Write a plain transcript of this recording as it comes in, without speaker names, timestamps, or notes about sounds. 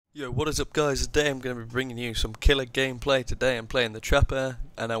Yo, what is up guys? Today I'm going to be bringing you some killer gameplay. Today I'm playing the Trapper,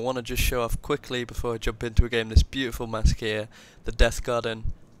 and I want to just show off quickly before I jump into a game this beautiful mask here, the Deathgarden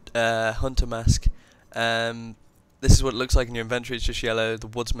Hunter mask. This is what it looks like in your inventory. It's just yellow, the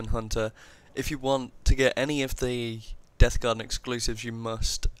Woodsman Hunter. If you want to get any of the Deathgarden exclusives, you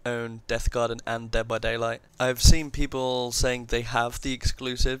must own Deathgarden and Dead by Daylight. I've seen people saying they have the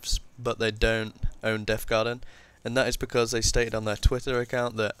exclusives, but they don't own Deathgarden. And that is because they stated on their Twitter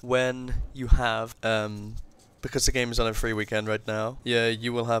account that when you have, because the game is on a free weekend right now, yeah,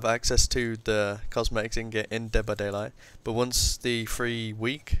 you will have access to the cosmetics in Dead by Daylight. But once the free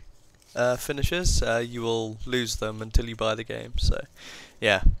week finishes, you will lose them until you buy the game. So,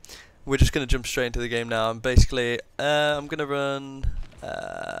 yeah, we're just gonna jump straight into the game now. And basically, I'm gonna run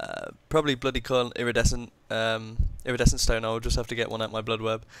probably Bloody Coil Iridescent Stone. I'll just have to get one at my blood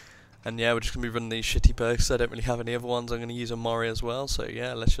web. And yeah, we're just gonna be running these shitty perks. I don't really have any other ones. I'm gonna use a Mori as well. So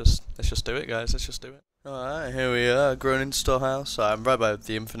yeah, let's just do it, guys. Let's just do it. Alright, here we are, Gronin Storehouse. I'm right by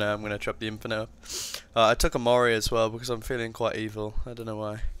the Infinite. I'm gonna trap the Infinite up. I took a Mori as well because I'm feeling quite evil. I don't know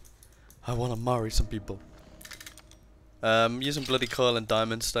why. I wanna Mori some people. Using Bloody Coil and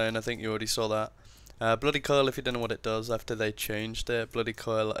Diamond Stone. I think you already saw that. Bloody Coil, if you don't know what it does, after they changed it, Bloody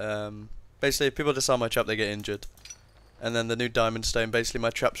Coil, basically if people disarm my trap, they get injured. And then the new Diamond Stone, basically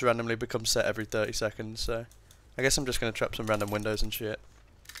my traps randomly become set every 30 seconds, so I guess I'm just going to trap some random windows and shit.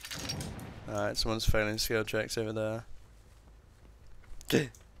 Alright, someone's failing skill checks over there. I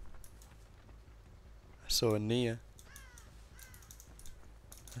saw a Nia.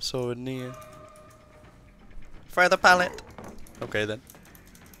 Fire the pallet! Okay then.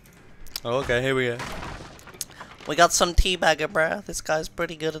 Oh, okay, here we go. We got some teabagger, bruh. This guy's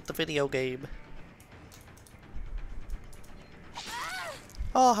pretty good at the video game.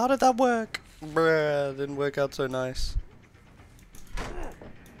 Oh, how did that work? Bruh, didn't work out so nice.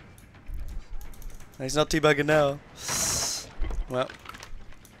 He's not teabagging now. Well,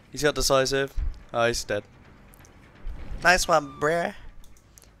 he's got decisive. Oh, he's dead. Nice one, bruh.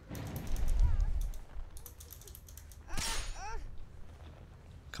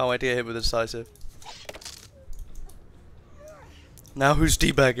 Can't wait to get hit with a decisive. Now who's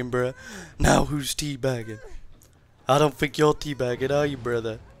teabagging, bruh? Now who's teabagging? I don't think you're teabagging, are you,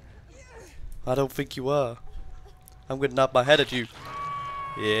 brother? I don't think you are. I'm gonna knock my head at you.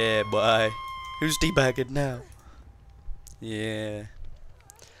 Yeah, boy. Who's teabagging now? Yeah.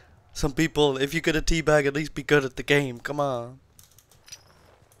 Some people, if you're gonna teabag, at least be good at the game. Come on.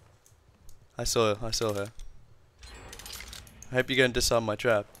 I saw her. I hope you're gonna disarm my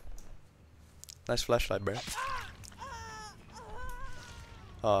trap. Nice flashlight, bro.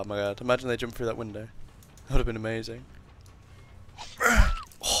 Oh my god, imagine they jump through that window. That would have been amazing.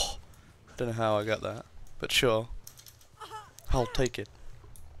 Oh, I don't know how I got that, but sure. I'll take it.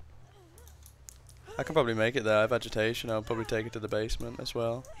 I can probably make it there. I have agitation. I'll probably take it to the basement as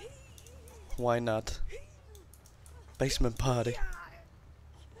well. Why not? Basement party.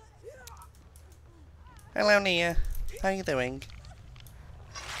 Hello, Nia. How you doing?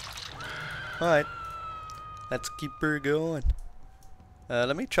 Alright. Let's keep her going.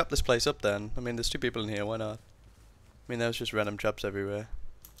 Let me trap this place up then. I mean, there's two people in here, why not? I mean, there's just random traps everywhere.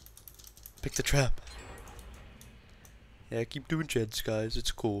 Pick the trap. Yeah, keep doing jets, guys.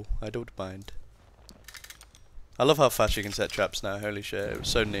 It's cool. I don't mind. I love how fast you can set traps now. Holy shit, it was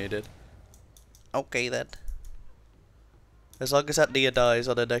so needed. Okay then. As long as that deer dies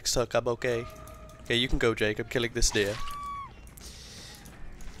on the next hook, I'm okay. Okay, you can go, Jake. I'm killing this deer.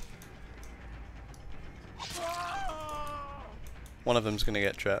 One of them's gonna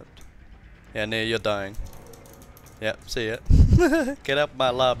get trapped. Yeah, Nia, you're dying. Yep, see it. Get out my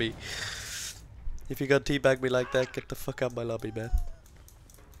lobby. If you got teabag me like that, get the fuck out my lobby, man.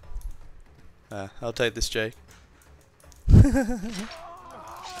 I'll take this, Jake.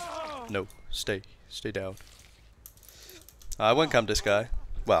 No, stay down. I won't camp this guy.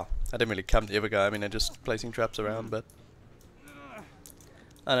 Well, I didn't really camp the other guy. I mean, I'm just placing traps around, but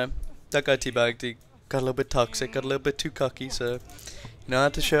I don't know. That guy teabagged. He got a little bit toxic, got a little bit too cocky, so you know, I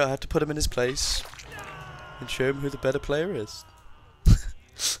had to put him in his place and show him who the better player is.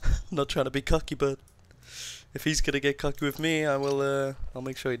 I'm not trying to be cocky, but if he's gonna get cocky with me, I will. I'll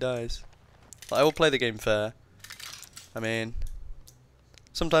make sure he dies. I will play the game fair. I mean,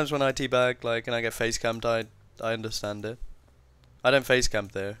 sometimes when I teabag, like, and I get face camped, I understand it. I don't face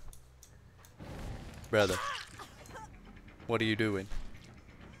camp there, brother. What are you doing?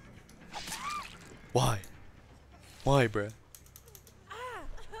 Why? Why, bruh?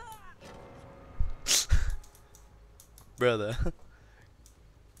 Brother.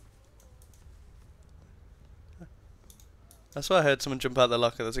 That's why I heard someone jump out the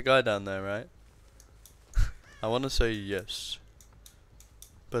locker. There's a guy down there, right? I want to say yes.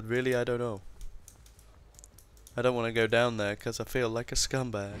 But really, I don't know. I don't want to go down there because I feel like a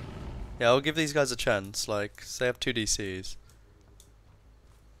scumbag. Yeah, I'll give these guys a chance. Like, say I have 2 DCs.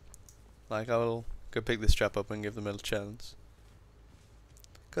 Like, I will go pick this trap up and give them a chance.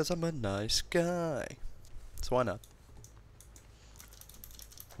 Because I'm a nice guy. So why not?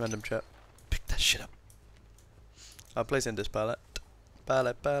 Random trap. Pick that shit up. I'll place in this pallet.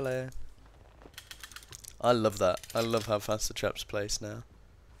 Pallet. I love that. I love how fast the traps place now.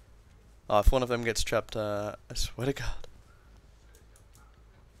 Oh, if one of them gets trapped, I swear to God.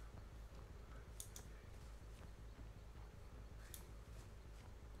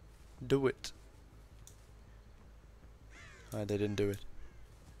 Do it. They didn't do it.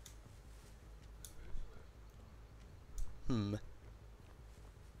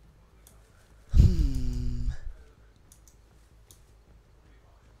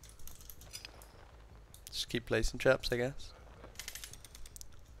 Just keep placing traps, I guess.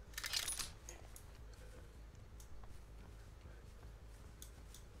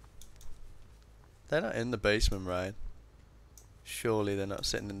 They're not in the basement, right? Surely they're not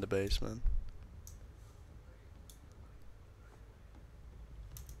sitting in the basement.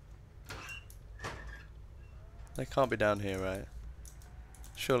 They can't be down here, right?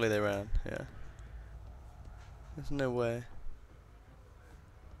 Surely they ran, yeah. There's no way.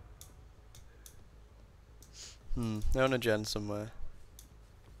 They're on a gen somewhere.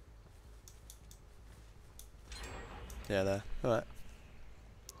 Yeah, there. Alright.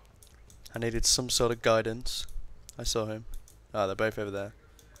 I needed some sort of guidance. I saw him. Ah, they're both over there.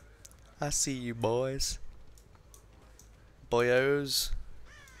 I see you boys. Boyos.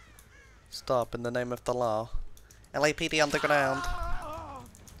 Stop in the name of the law. LAPD underground.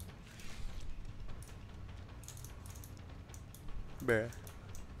 Bruh.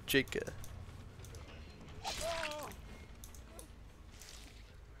 Chica.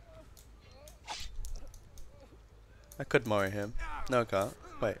 I could marry him. No, I can't.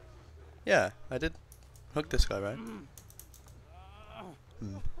 Wait. Yeah, I did hook this guy, right?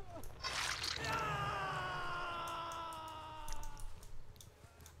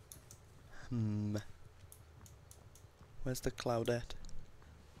 Where's the Claudette?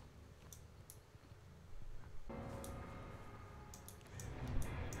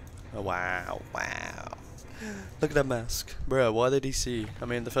 Oh, wow. Look at that mask. Bro, why the DC? I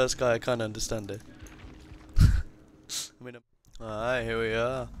mean, the first guy, I can't understand it. Alright, here we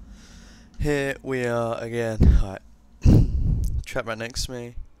are. Here we are again. Alright. Trap right next to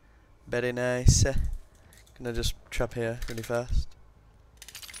me. Very nice. Gonna just trap here really fast.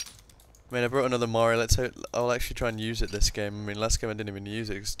 I mean, I brought another Mario. Let's hope I'll actually try and use it this game. I mean, last game I didn't even use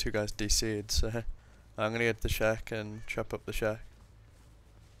it because 2 guys DC'd. So I'm gonna get to the shack and trap up the shack.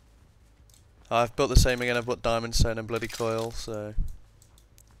 I've built the same again. I've got diamond stone and bloody coil. So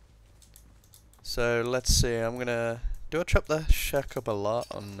let's see. I'm gonna do I trap the shack up a lot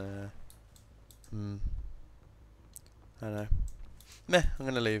on? I don't know. Meh. I'm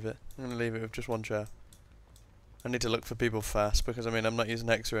gonna leave it. I'm gonna leave it with just 1 trap. I need to look for people fast because I mean I'm not using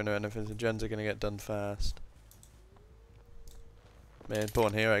Hexer or anything, so gens are gonna get done fast. I mean, put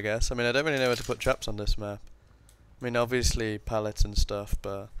one here, I guess. I mean, I don't really know where to put traps on this map. I mean, obviously pallets and stuff,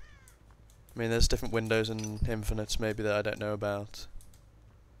 but I mean, there's different windows and infinites maybe that I don't know about.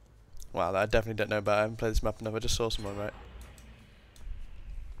 Wow, that I definitely don't know about. I haven't played this map enough. I just saw someone, right?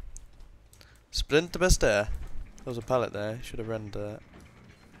 Sprint the best there. There was a pallet there. Should have run that.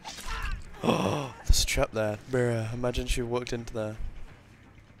 Oh, there's a trap there. Bruh, imagine she walked into there.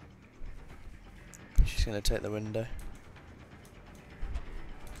 She's gonna take the window.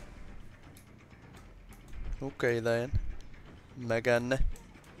 Okay then. Megan.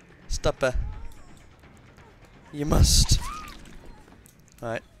 Stop her. You must.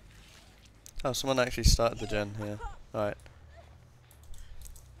 Alright. Oh, someone actually started the gen here. Alright.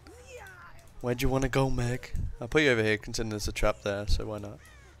 Where'd you want to go, Meg? I'll put you over here considering there's a trap there, so why not?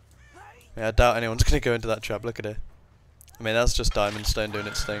 I mean, I doubt anyone's going to go into that trap. Look at it. I mean, that's just diamond stone doing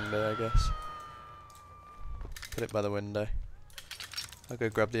its thing there, I guess. Put it by the window. I'll go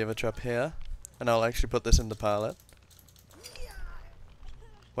grab the other trap here. And I'll actually put this in the pallet.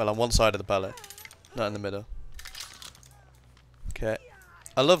 Well, on one side of the pallet. Not in the middle. Okay.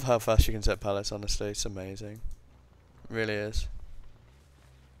 I love how fast you can set pallets, honestly. It's amazing. It really is.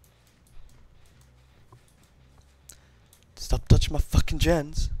 Stop touching my fucking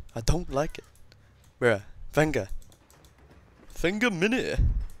gens. I don't like it. Bruh. Finger. Finger minute.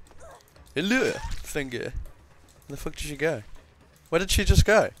 Hello. Finger. Where the fuck did she go? Where did she just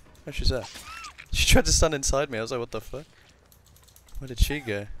go? Oh, she's there. She tried to stand inside me. I was like, what the fuck? Where did she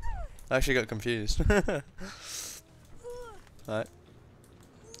go? I actually got confused. Alright.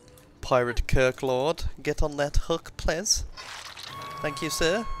 Pirate Kirklord, get on that hook, please. Thank you,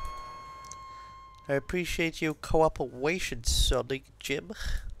 sir. I appreciate your cooperation, Sonic Jim.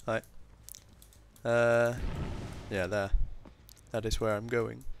 Alright. Yeah, there. That is where I'm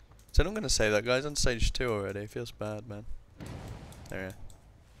going. So I'm gonna say that, guys. On stage 2 already. Feels bad, man. There we are.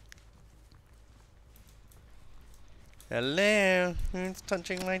 Hello, who's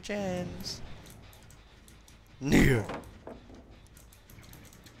touching my gems? Near.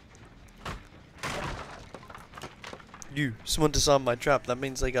 You. Someone disarmed my trap. That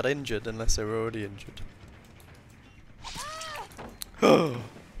means they got injured, unless they were already injured. Oh,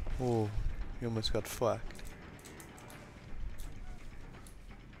 you almost got fucked.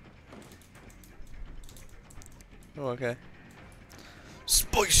 Oh, okay.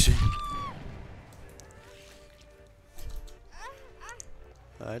 Spicy.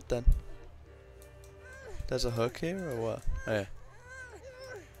 Alright then. There's a hook here or what? Oh, yeah.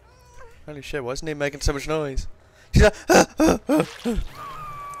 Holy shit, why isn't he making so much noise? She's like,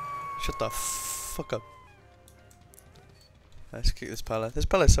 shut the fuck up. Let's kick this pallet. This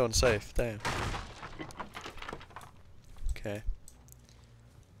pallet's so unsafe, damn. Okay.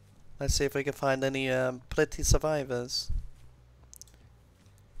 Let's see if we can find any pretty survivors.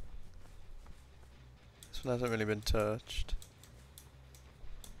 This one hasn't really been touched.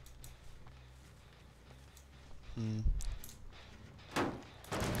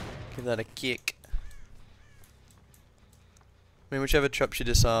 Give that a kick. I mean, whichever trap she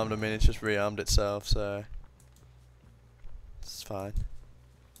disarmed, I mean, it's just rearmed itself, so it's fine. I'm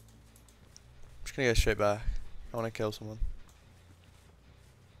just gonna go straight back. I wanna kill someone.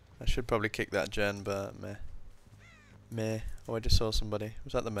 I should probably kick that gen, but meh. Meh. Oh, I just saw somebody.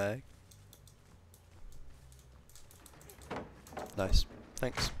 Was that the Meg? Nice.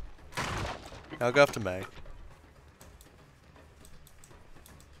 Thanks. I'll go after Meg.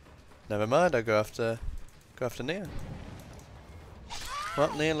 Never mind, I'll go after Nia.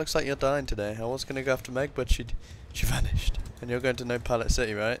 Well, Nia, looks like you're dying today. I was gonna go after Meg, but she vanished. And you're going to No Pallet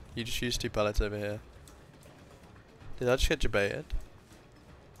City, right? You just used 2 pallets over here. Did I just get debated?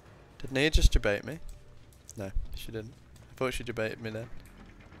 Did Nia just debate me? No, she didn't. I thought she debated me then.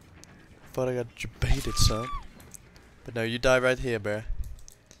 I thought I got debated, son. But no, you die right here, bruh.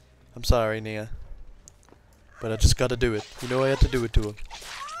 I'm sorry, Nia. But I just gotta do it. You know I had to do it to her.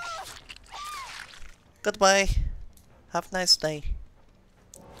 Goodbye. Have a nice day.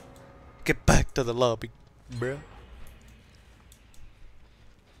 Get back to the lobby, bruh.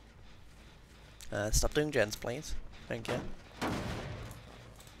 Stop doing gens, please. Thank you.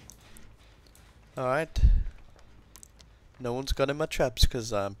 Alright. No one's got in my traps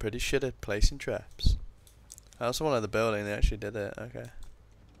because I'm pretty shit at placing traps. I also wanted the building, they actually did it. Okay.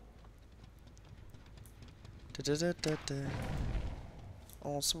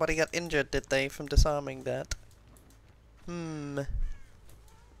 Oh, somebody got injured, did they, from disarming that?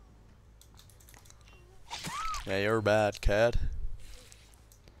 Yeah, you're bad, Cad.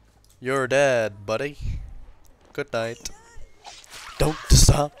 You're dead, buddy. Good night. Don't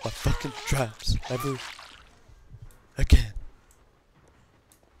disarm my fucking traps ever again.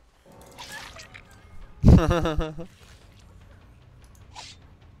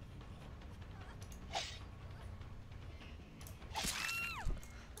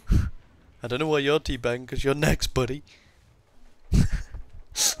 I don't know why you're teabagging, because you're next, buddy.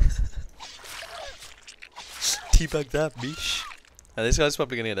 Teabag that, bish. And this guy's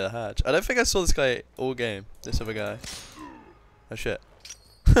probably gonna get a hatch. I don't think I saw this guy all game. This other guy. Oh shit.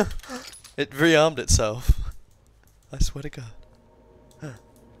 It rearmed itself. I swear to God. Huh.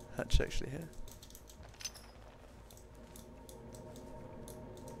 Hatch actually here.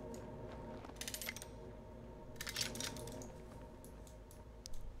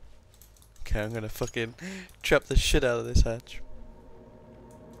 Okay, I'm gonna fucking trap the shit out of this hatch.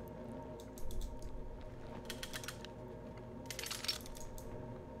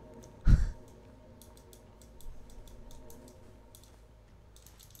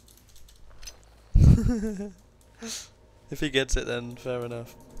 If he gets it, then fair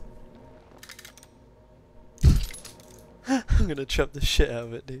enough. I'm gonna trap the shit out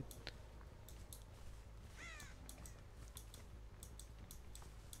of it, dude.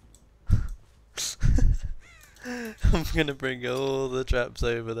 I'm gonna bring all the traps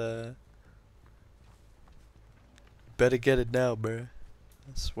over there. Better get it now, bruh.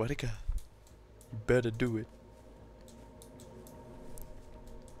 I swear to God. You better do it.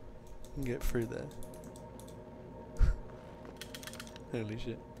 Get through there. Holy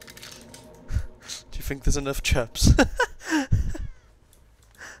shit. Do you think there's enough traps?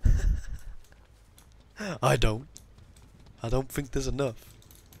 I don't. I don't think there's enough.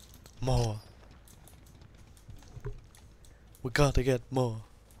 More. We gotta get more.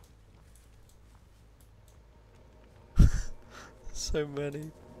 So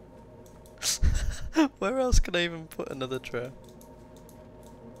many. Where else can I even put another trap?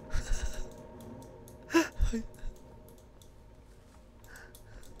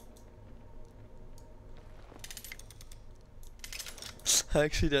 I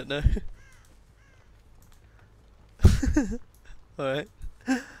actually don't know. Alright.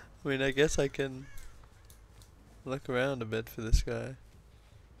 I mean, I guess I can look around a bit for this guy.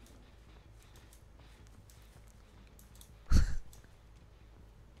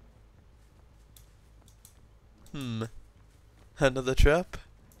 Another trap?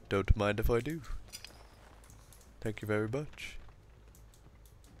 Don't mind if I do. Thank you very much.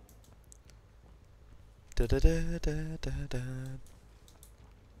 Da da da da da da.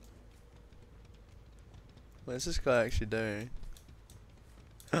 What is this guy actually doing?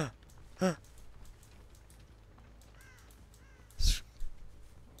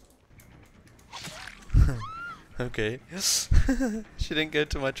 Okay. She didn't go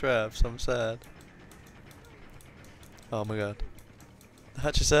to my traps, I'm sad. Oh my god. The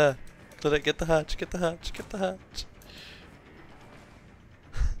hatch is there. Let it get the hatch, get the hatch, get the hatch.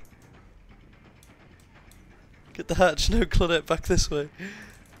 Get the hatch, no Claudette, back this way.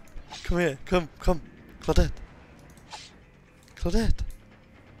 Come here, come, Claudette. Claudette.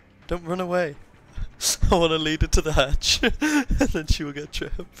 Don't run away. I want to lead her to the hatch. And then she will get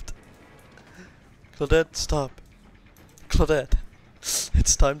trapped. Claudette, stop. Claudette.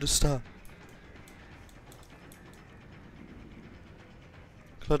 It's time to stop.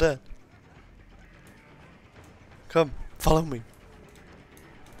 Claudette. Come, follow me.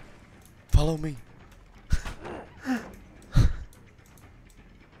 Follow me.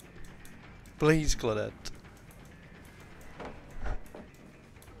 Please, Claudette.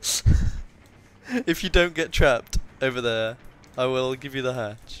 If you don't get trapped over there, I will give you the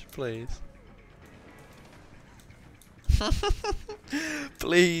hatch, please.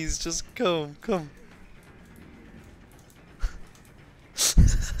 Please, just come.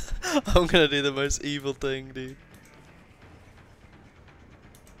 I'm gonna do the most evil thing, dude.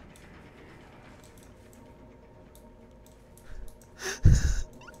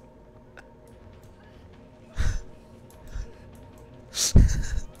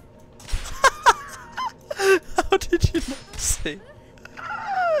 How did you not see?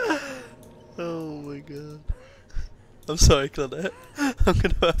 Oh my god. I'm sorry, Claudette. I'm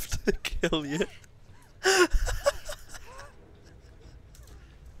gonna have to kill you.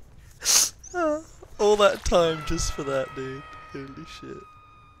 All that time just for that, dude. Holy shit.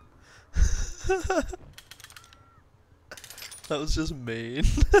 That was just mean.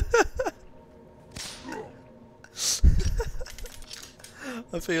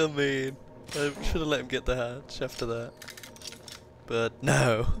 I feel mean. I should have let him get the hatch after that. But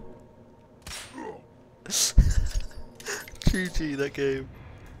no. GG that game.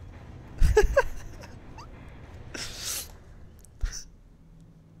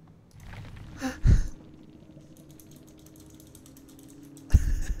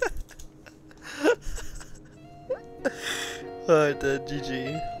 Alright then,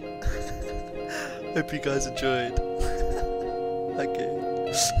 GG. Hope you guys enjoyed. Okay.